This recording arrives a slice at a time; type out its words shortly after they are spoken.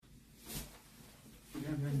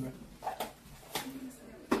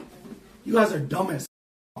You guys are dumb as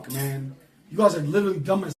fuck, man. You guys are literally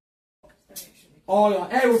dumb as fuck. All y'all.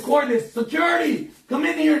 Hey, record this. Security, come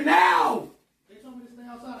in here now. They told me to stay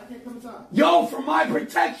outside. I can't come inside. Yo, for my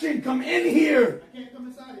protection, come in here. I can't come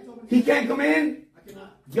inside. They told me He can't come in? I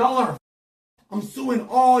cannot. Y'all are I'm suing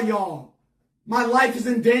all y'all. My life is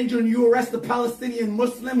in danger and you arrest a Palestinian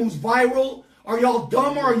Muslim who's viral? Are y'all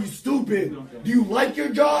dumb or are you stupid? Do you like your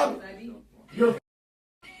job? You're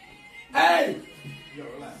Hey!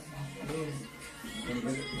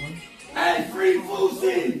 Hey, free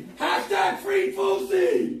Fousey! Hashtag free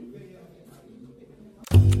Fousey!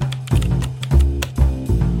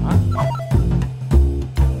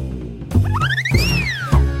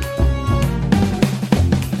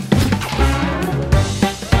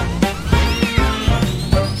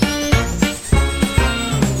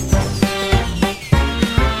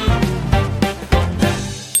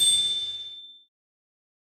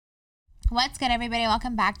 What's good, everybody?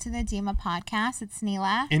 Welcome back to the Dimah podcast. It's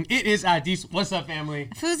Neela. And it is Adis. What's up, family?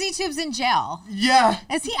 FouseyTube's in jail. Yeah.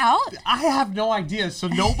 Is he out? I have no idea. So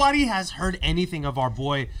nobody has heard anything of our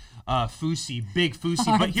boy Fousey, Big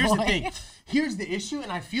Fousey. But here's the thing. Here's the issue,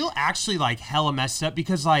 and I feel actually like hella messed up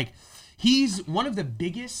because like he's one of the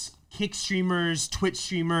biggest kick streamers, Twitch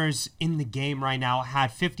streamers in the game right now.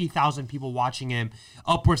 Had 50,000 people watching him,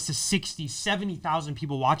 upwards to 60, 70,000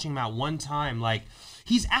 people watching him at one time. Like,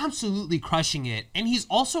 he's absolutely crushing it. And he's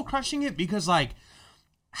also crushing it because, like,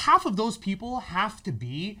 half of those people have to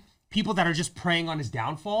be people that are just preying on his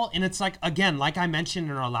downfall. And it's like, again, like I mentioned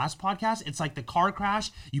in our last podcast, it's like the car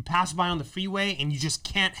crash. You pass by on the freeway and you just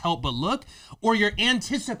can't help but look, or you're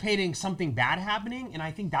anticipating something bad happening. And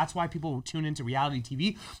I think that's why people tune into reality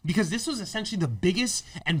TV, because this was essentially the biggest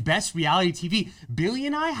and best reality TV. Billy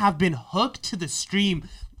and I have been hooked to the stream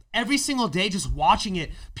every single day, just watching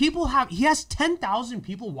it. He has 10,000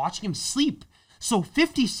 people watching him sleep. So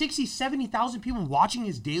 50, 60, 70,000 people watching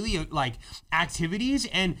his daily like activities,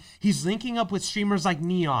 and he's linking up with streamers like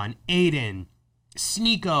Neon, Aiden,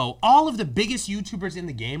 Sneeko, all of the biggest YouTubers in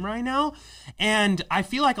the game right now. And I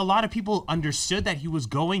feel like a lot of people understood that he was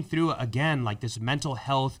going through, again, like this mental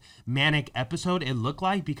health manic episode, it looked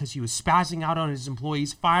like, because he was spazzing out on his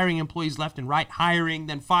employees, firing employees left and right, hiring,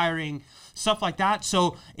 then firing, stuff like that.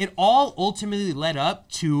 So it all ultimately led up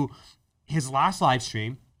to his last live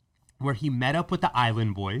stream, where he met up with the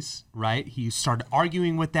Island Boys, right? He started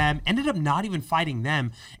arguing with them, ended up not even fighting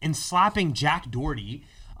them, and slapping Jack Doherty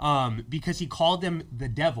because he called them the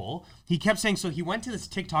devil. He kept saying, so he went to this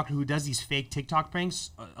TikToker who does these fake TikTok pranks,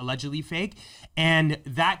 allegedly fake, and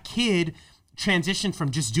that kid transitioned from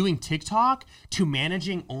just doing TikTok to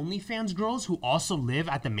managing OnlyFans girls who also live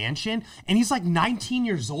at the mansion, and he's like 19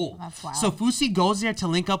 years old. That's wild. So Fousey goes there to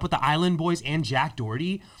link up with the Island Boys and Jack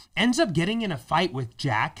Doherty, ends up getting in a fight with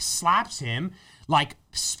Jack, slaps him, like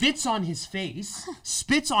spits on his face,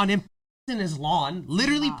 spits on him in his lawn,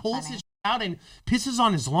 literally pulls his out and pisses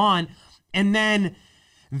on his lawn, and then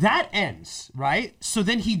that ends, right? So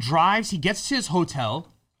then he drives, he gets to his hotel,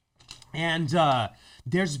 and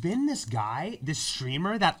there's been this guy, this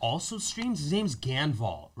streamer that also streams. His name's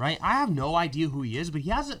Ganval, right? I have no idea who he is, but he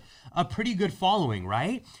has a pretty good following,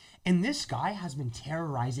 right? And this guy has been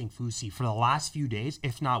terrorizing Fousey for the last few days,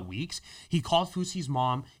 if not weeks. He called Fousey's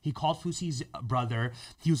mom. He called Fousey's brother.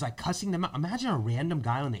 He was like cussing them out. Imagine a random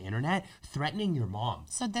guy on the internet threatening your mom.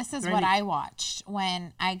 So this is what I watched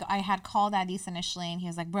when I had called Adis initially, and he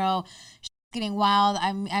was like, bro, getting wild.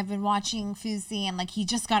 I've been watching Fousey, and like he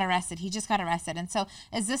just got arrested. And so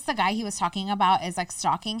is this the guy he was talking about is like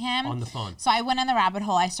stalking him on the phone? So I went in the rabbit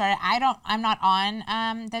hole. I'm not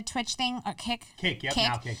on the Twitch thing or Kick.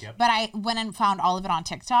 Yep. But I went and found all of it on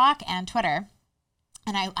TikTok and Twitter.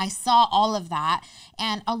 And I saw all of that,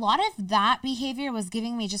 and a lot of that behavior was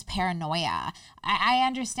giving me just paranoia. I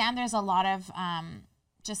understand there's a lot of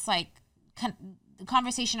just like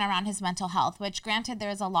conversation around his mental health, which granted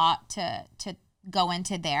there's a lot to go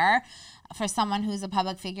into there for someone who's a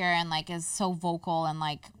public figure and like is so vocal and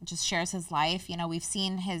like just shares his life. You know, we've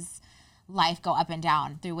seen his life go up and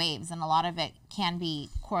down through waves, and a lot of it can be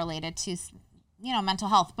correlated to, you know, mental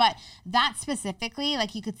health. But that specifically,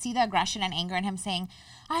 like you could see the aggression and anger in him saying,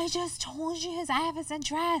 I just told you I have his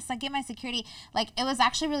address, like get my security. Like it was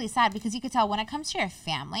actually really sad because you could tell when it comes to your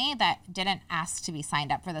family that didn't ask to be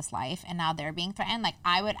signed up for this life and now they're being threatened, like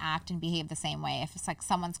I would act and behave the same way if it's like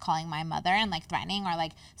someone's calling my mother and like threatening or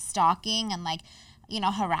like stalking and like, you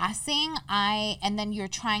know, harassing, and then you're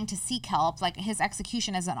trying to seek help. Like his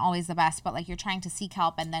execution isn't always the best, but like you're trying to seek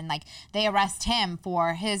help, and then like they arrest him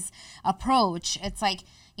for his approach. It's like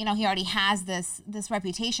you know, he already has this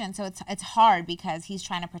reputation, so it's hard because he's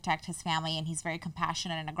trying to protect his family and he's very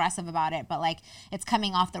compassionate and aggressive about it, but like it's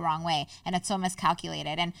coming off the wrong way and it's so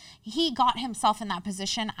miscalculated. And he got himself in that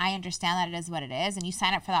position. I understand that it is what it is, and you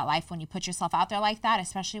sign up for that life when you put yourself out there like that,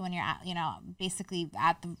 especially when you're at, you know, basically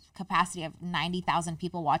at the capacity of 90,000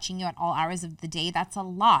 people watching you at all hours of the day. That's a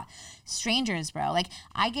lot. Strangers, bro. Like,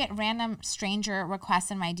 I get random stranger requests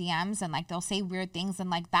in my DMs and like they'll say weird things, and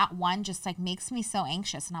like that one just like makes me so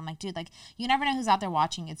anxious. And I'm like, dude, like you never know who's out there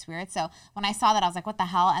watching. It's weird. So when I saw that, I was like, what the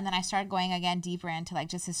hell? And then I started going again deeper into like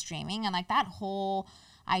just his streaming and like that whole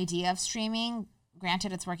idea of streaming.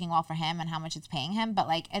 Granted, it's working well for him and how much it's paying him, but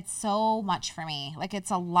like it's so much for me. Like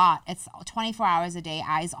it's a lot. It's 24 hours a day,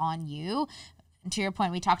 eyes on you. And to your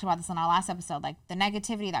point, we talked about this in our last episode, like the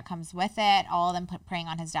negativity that comes with it, all of them preying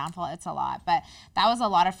on his downfall. It's a lot. But that was a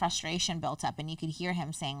lot of frustration built up, and you could hear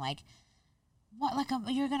him saying like, what, like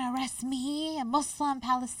you're gonna arrest me, a Muslim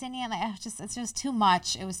Palestinian? Like it's just too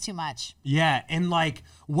much. It was too much. Yeah, and like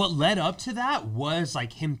what led up to that was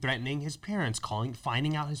like him threatening his parents,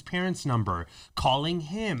 finding out his parents' number, calling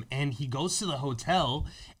him, and he goes to the hotel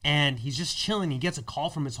and he's just chilling. He gets a call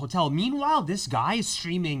from his hotel. Meanwhile, this guy is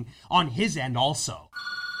streaming on his end also.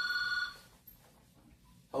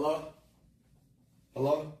 Hello?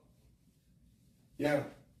 Hello? Yeah.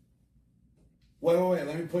 Wait,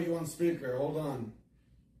 let me put you on speaker. Hold on.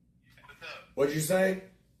 What's up? What'd you say?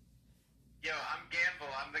 Yo, I'm Ganval.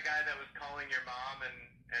 I'm the guy that was calling your mom and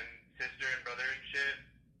sister and brother and shit.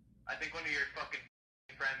 I think one of your fucking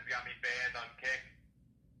friends got me banned on Kick.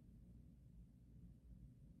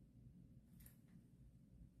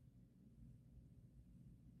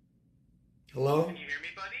 Hello? Can you hear me,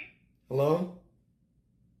 buddy? Hello?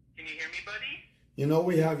 Can you hear me, buddy? You know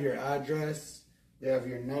we have your address, we have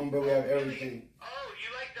your number, we have everything. Oh, you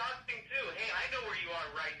like doxing too? Hey, I know where you are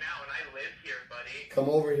right now, and I live here, buddy. Come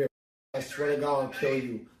over here. I swear to God I'll kill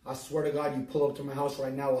you. I swear to God you pull up to my house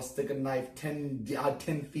right now, I'll stick a knife 10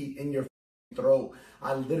 feet in your throat.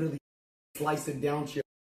 I literally slice it down to your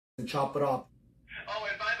and chop it off. Oh,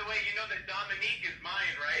 and by the way, you know that Dominique is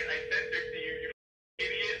mine, right? I sent her to you, you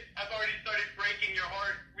idiot. I've already started breaking your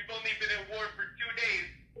heart. We've only been at war for 2 days.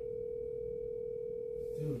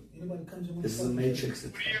 Dude, anybody comes in with This is a Matrix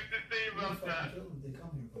What do you have to say about that? They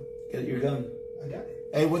come here, bro. Get your gun. I got it.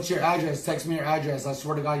 Hey, what's your address? Text me your address. I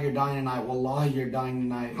swear to God you're dying tonight. Wallahi, you're dying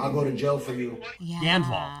tonight. I'll go to jail for you. Yeah.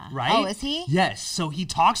 Ganval, right? Oh, is he? Yes. So he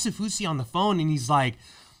talks to Fousey on the phone and he's like,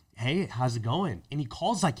 hey, how's it going? And he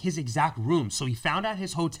calls like his exact room. So he found out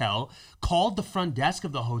his hotel, called the front desk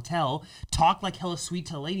of the hotel, talked like hella sweet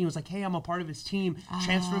to the lady. He was like, hey, I'm a part of his team.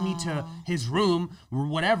 Transfer me to his room or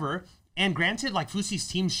whatever. And granted, like Fousey's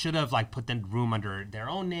team should have like put the room under their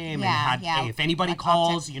own name and had, hey, if anybody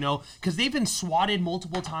calls, you know, because they've been swatted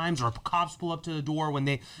multiple times or cops pull up to the door when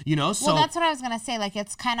they, you know, so. Well, that's what I was gonna say. Like,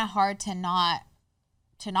 it's kind of hard to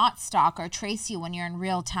not stalk or trace you when you're in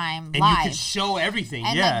real time and live. you can show everything,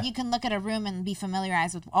 and yeah. like you can look at a room and be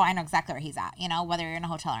familiarized with, oh, I know exactly where he's at, you know, whether you're in a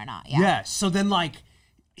hotel or not. Yeah. So then like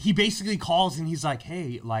he basically calls and he's like,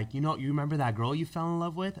 hey, like, you know, you remember that girl you fell in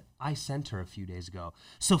love with? I sent her a few days ago.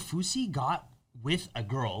 So Fousey got with a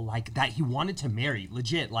girl like that he wanted to marry,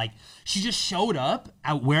 legit. Like she just showed up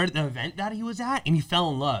at where the event that he was at and he fell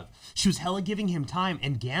in love. She was hella giving him time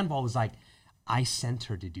and Ganval was like, I sent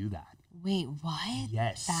her to do that. Wait, what?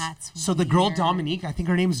 Yes. That's so the girl Dominique, I think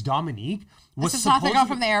her name is Dominique, was this is not the girl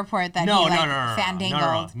from the airport that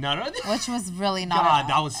fandangled. No. Which was really not. God,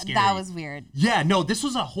 that was scary. That was weird. Yeah, no, this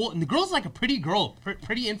was a whole, and the girl's like a pretty girl,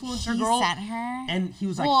 pretty influencer girl. He sent her? And he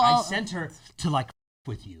was like, I sent her to like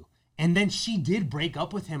with you. And then she did break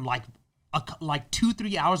up with him like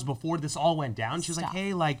 2-3 hours before this all went down. She was like,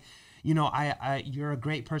 hey, like, you know, I you're a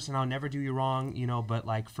great person. I'll never do you wrong, you know, but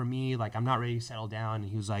like for me, like I'm not ready to settle down. And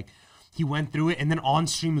he was like, he went through it and then on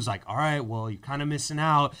stream was like, all right, well, you're kind of missing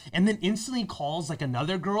out. And then instantly calls like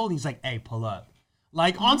another girl and he's like, hey, pull up.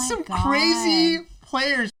 Like on some crazy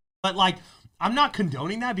players. But like, I'm not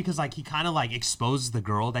condoning that because like he kind of like exposed the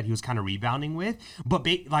girl that he was kind of rebounding with. But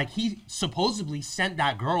like he supposedly sent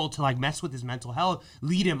that girl to like mess with his mental health,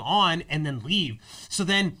 lead him on and then leave. So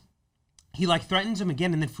then he like threatens him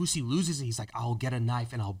again and then Fousey loses it. He's like, I'll get a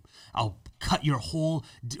knife and I'll cut your whole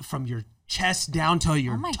from your chest down to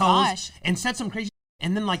your toes and said some crazy.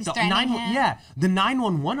 And then like the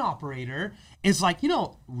 911 operator is like, you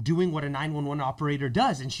know, doing what a 911 operator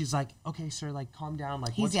does. And she's like, okay, sir, like calm down.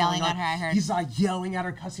 Like he's yelling at her, I heard. He's like yelling at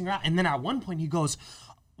her, cussing her out. And then at one point he goes,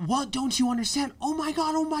 what don't you understand? Oh my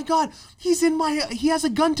God. He has a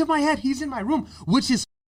gun to my head. He's in my room, which is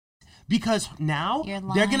because now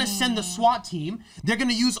they're going to send the SWAT team. They're going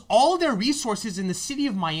to use all their resources in the city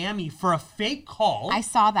of Miami for a fake call. I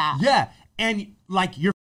saw that. Yeah. And like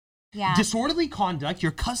you're disorderly conduct,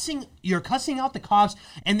 you're cussing out the cops,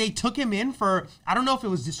 and they took him in for, I don't know if it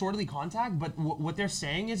was disorderly contact, but what they're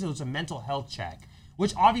saying is it was a mental health check,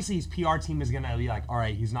 which obviously his PR team is going to be like, all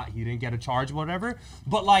right, he didn't get a charge, whatever.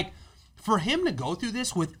 But like, for him to go through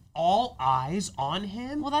this with all eyes on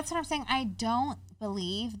him. Well, that's what I'm saying. I don't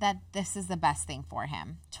believe that this is the best thing for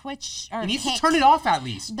him. Twitch or he needs to turn it off at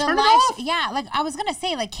least. Turn it off. Yeah, like I was gonna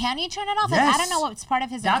say, like, can you turn it off? Yes. Like, I don't know what's part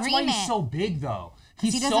of his agreement. That's why he's so big, though.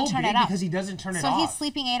 He's he so turn big it off. because he doesn't turn it so off. So he's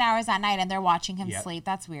sleeping 8 hours at night, and they're watching him sleep.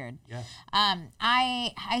 That's weird. Yeah.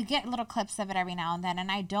 I get little clips of it every now and then,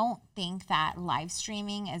 and I don't think that live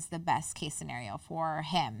streaming is the best case scenario for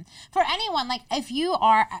him. For anyone, like, if you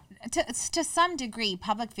are to some degree,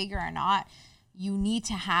 public figure or not, you need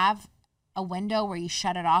to have a window where you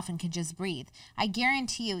shut it off and can just breathe. I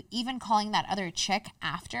guarantee you, even calling that other chick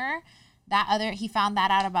after he found that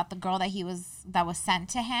out about the girl that was sent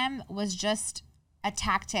to him was just a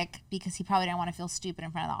tactic because he probably didn't want to feel stupid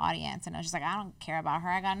in front of the audience. And I was just like, I don't care about her.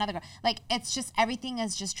 I got another girl. Like, it's just, everything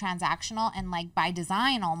is just transactional and like by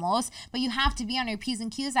design almost, but you have to be on your P's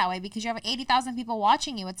and Q's that way because you have 80,000 people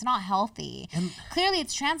watching you. It's not healthy. And clearly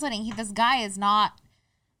it's translating. This guy is not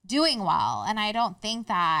doing well. And I don't think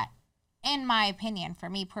that, in my opinion,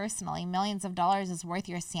 for me personally, millions of dollars is worth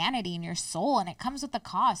your sanity and your soul. And it comes with a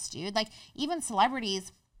cost, dude. Like, even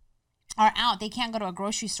celebrities are out. They can't go to a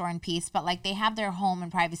grocery store in peace, but like they have their home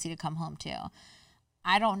and privacy to come home to.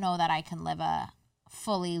 I don't know that I can live a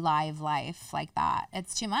fully live life like that.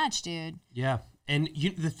 It's too much, dude. Yeah. And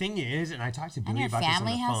the thing is, and I talked to Billy about this on the phone.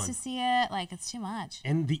 And your family has to see it. Like, it's too much.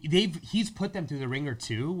 And he's put them through the ringer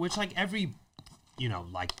too, which like every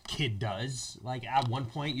like kid does. Like at one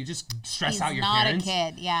point, you just stress out your parents. He's not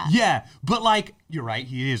a kid, yeah. Yeah, but like, you're right,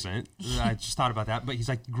 he isn't. I just thought about that, but he's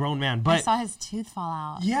like a grown man. But I saw his tooth fall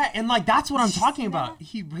out. Yeah, and like that's what I'm talking about.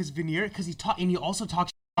 His veneer, because he also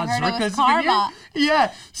talks about Zerka's veneer.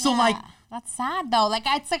 Yeah, so like. That's sad though. Like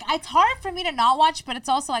it's hard for me to not watch, but it's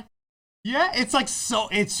also like. Yeah, it's like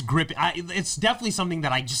it's gripping. It's definitely something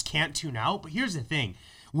that I just can't tune out. But here's the thing: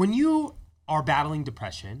 when you are battling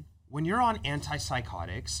depression, when you're on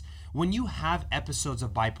antipsychotics, when you have episodes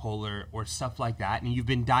of bipolar or stuff like that, and you've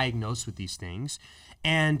been diagnosed with these things,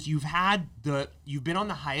 and you've been on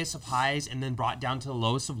the highest of highs and then brought down to the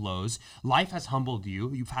lowest of lows, life has humbled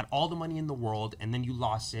you. You've had all the money in the world, and then you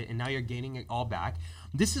lost it, and now you're gaining it all back.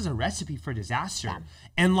 This is a recipe for disaster. Yeah.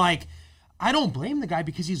 And like, I don't blame the guy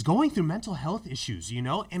because he's going through mental health issues,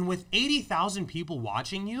 and with 80,000 people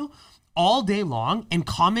watching you all day long and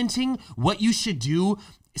commenting what you should do,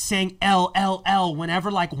 saying LLL whenever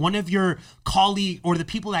like one of your colleague or the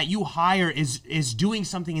people that you hire is doing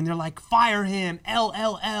something and they're like, fire him,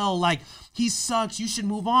 LLL, like he sucks, you should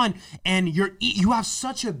move on. And you have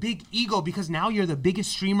such a big ego because now you're the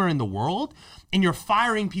biggest streamer in the world and you're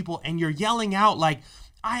firing people and you're yelling out like,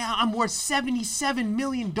 I'm worth $77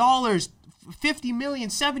 million, 50 million,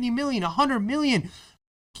 70 million, 100 million.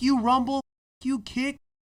 You Rumble, you Kick,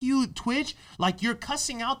 you Twitch, like you're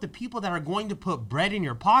cussing out the people that are going to put bread in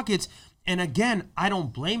your pockets. And again, I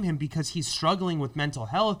don't blame him because he's struggling with mental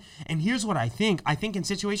health. And here's what I think in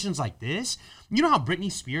situations like this, you know how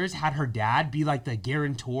Britney Spears had her dad be like the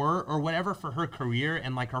guarantor or whatever for her career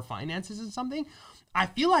and like her finances and something? I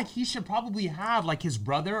feel like he should probably have like his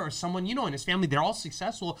brother or someone, in his family, they're all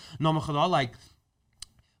successful, like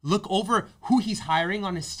look over who he's hiring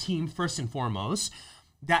on his team first and foremost.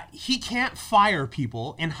 That he can't fire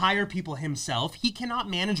people and hire people himself. He cannot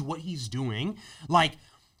manage what he's doing. Like,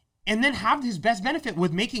 and then have his best benefit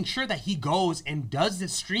with making sure that he goes and does the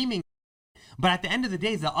streaming. But at the end of the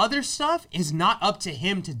day, the other stuff is not up to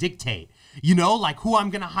him to dictate. Like who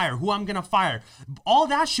I'm going to hire, who I'm going to fire. All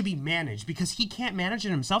that should be managed because he can't manage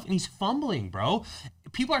it himself and he's fumbling, bro.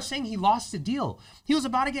 People are saying he lost the deal. He was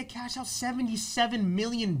about to get cashed out $77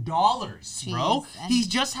 million, bro. He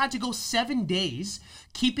just had to go 7 days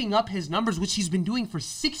keeping up his numbers, which he's been doing for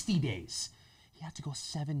 60 days. He had to go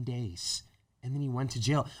 7 days. And then he went to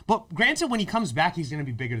jail. But granted, when he comes back, he's going to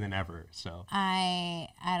be bigger than ever. So I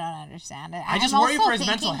don't understand it. I just worry for his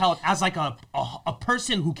mental health as like a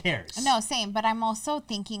person who cares. No, same. But I'm also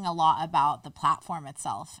thinking a lot about the platform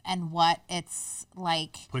itself and what it's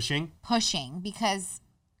like pushing. Because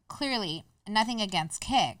clearly, nothing against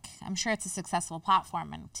Kick. I'm sure it's a successful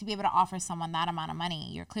platform, and to be able to offer someone that amount of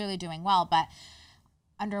money, you're clearly doing well. But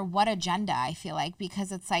under what agenda, I feel like,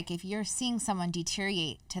 because it's like if you're seeing someone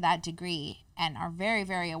deteriorate to that degree and are very,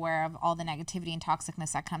 very aware of all the negativity and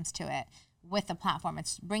toxicness that comes to it, with the platform.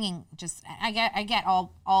 It's bringing just, I get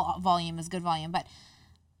all volume is good volume, but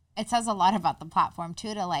it says a lot about the platform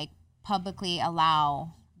too, to like publicly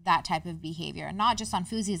allow that type of behavior, not just on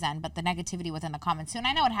Fousey's end, but the negativity within the comments too. And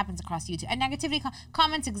I know it happens across YouTube, and negativity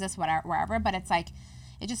comments exist wherever, but it's like,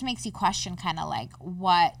 it just makes you question kind of like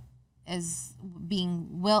what is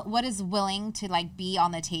willing to like be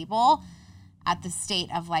on the table at the state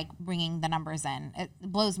of like bringing the numbers in. It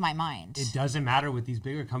blows my mind. It doesn't matter with these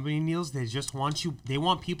bigger company deals. They just want you. They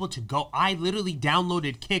want people to go. I literally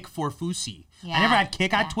downloaded Kick for Fousey. Yeah. I never had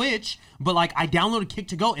Kick at Twitch, but like I downloaded Kick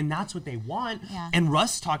to go, and that's what they want. Yeah. And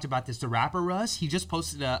Russ talked about this. The rapper Russ, he just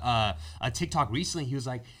posted a TikTok recently. He was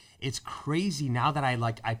like, it's crazy now that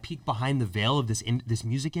I peek behind the veil of this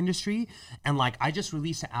music industry, and like I just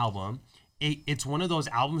released an album. It's one of those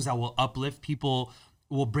albums that will uplift people,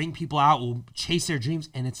 will bring people out, will chase their dreams,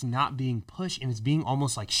 and it's not being pushed, and it's being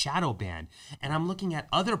almost like shadow banned. And I'm looking at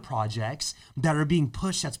other projects that are being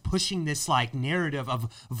pushed, that's pushing this like narrative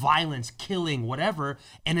of violence, killing, whatever,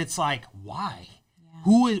 and it's like, why?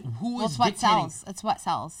 Who is it's what sells. It's what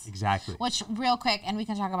sells. Exactly. Which, real quick, and we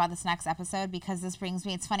can talk about this next episode, because this brings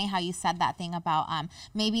me, it's funny how you said that thing about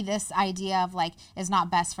maybe this idea of like is not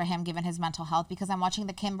best for him given his mental health, because I'm watching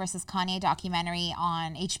the Kim versus Kanye documentary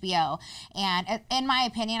on HBO, and in my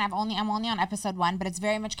opinion, I'm only on episode 1, but it's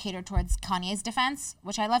very much catered towards Kanye's defense,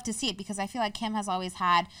 which I love to see it, because I feel like Kim has always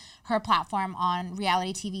had her platform on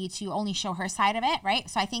reality TV to only show her side of it, right?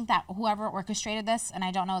 So I think that whoever orchestrated this, and I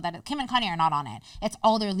don't know that Kim and Kanye are not on it. It's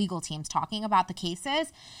all their legal teams talking about the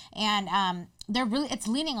cases, and it's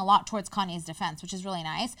leaning a lot towards Kanye's defense, which is really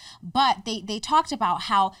nice. But they talked about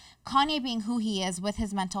how Kanye, being who he is with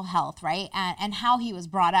his mental health, right, and how he was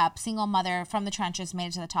brought up, single mother from the trenches, made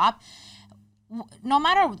it to the top. No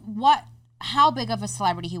matter how big of a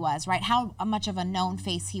celebrity he was, right, how much of a known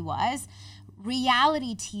face he was,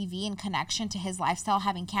 reality TV in connection to his lifestyle,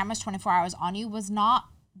 having cameras 24 hours on you, was not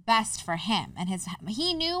best for him, and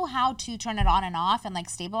he knew how to turn it on and off and like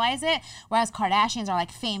stabilize it, whereas Kardashians are like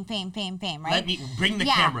fame, right? Let me bring the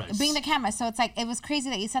cameras. Bring the cameras. So it's like, it was crazy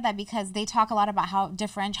that you said that, because they talk a lot about how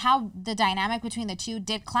the dynamic between the two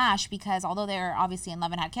did clash, because although they were obviously in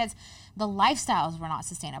love and had kids, the lifestyles were not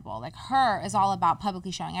sustainable. Like, her is all about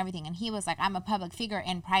publicly showing everything, and he was like, I'm a public figure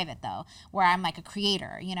in private though, where I'm like a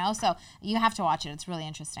creator, you know? So you have to watch it. It's really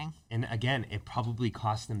interesting. And again, it probably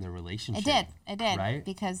cost them their relationship. It did, right?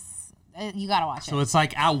 Because you gotta watch it. So it's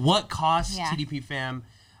like, at what cost, Yeah. TDP fam?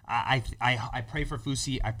 I pray for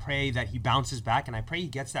Fousey. I pray that he bounces back, and I pray he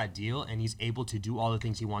gets that deal and he's able to do all the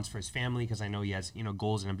things he wants for his family, because I know he has,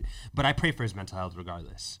 goals, but I pray for his mental health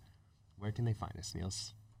regardless. Where can they find us,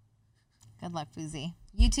 Niels? Good luck, Fousey.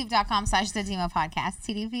 YouTube.com/Good Dimah Podcast.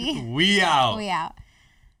 TDP. We out. We out.